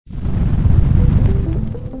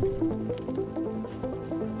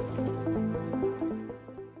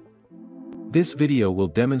This video will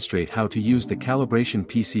demonstrate how to use the calibration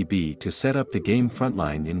PCB to set up the game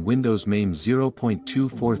Frontline in Windows MAME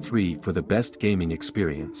 0.243 for the best gaming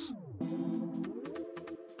experience.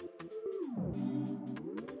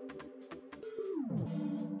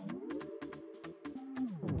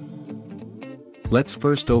 Let's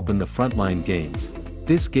first open the Frontline game.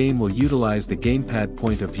 This game will utilize the gamepad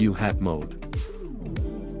point of view hat mode.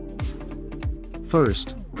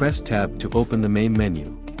 First, press Tab to open the main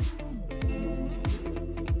menu.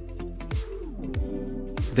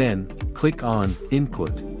 Then, click on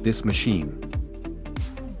Input this machine.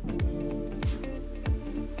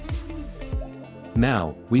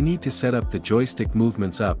 Now, we need to set up the joystick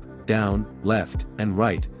movements up, down, left, and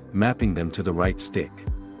right, mapping them to the right stick.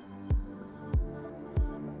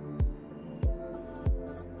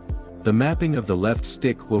 The mapping of the left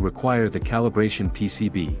stick will require the calibration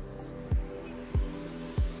PCB.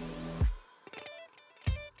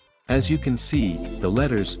 As you can see, the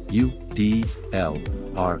letters U, D, L,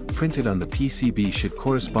 R printed on the PCB should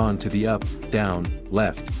correspond to the up, down,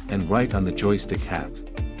 left, and right on the joystick hat.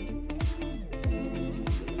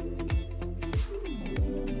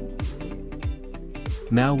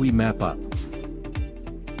 Now we map up.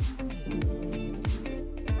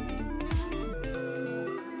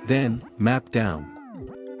 Then, map down.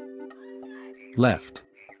 Left.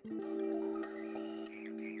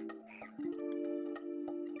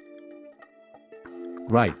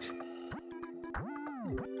 Right.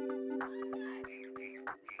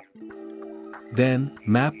 Then,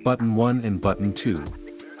 map button 1 and button 2.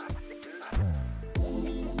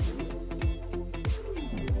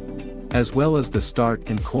 As well as the start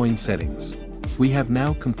and coin settings. We have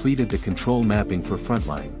now completed the control mapping for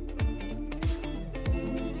Frontline.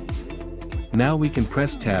 Now we can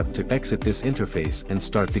press Tab to exit this interface and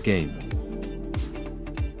start the game.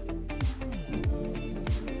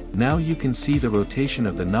 Now you can see the rotation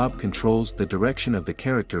of the knob controls the direction of the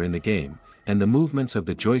character in the game, and the movements of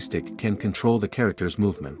the joystick can control the character's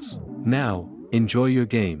movements. Now, enjoy your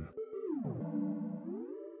game.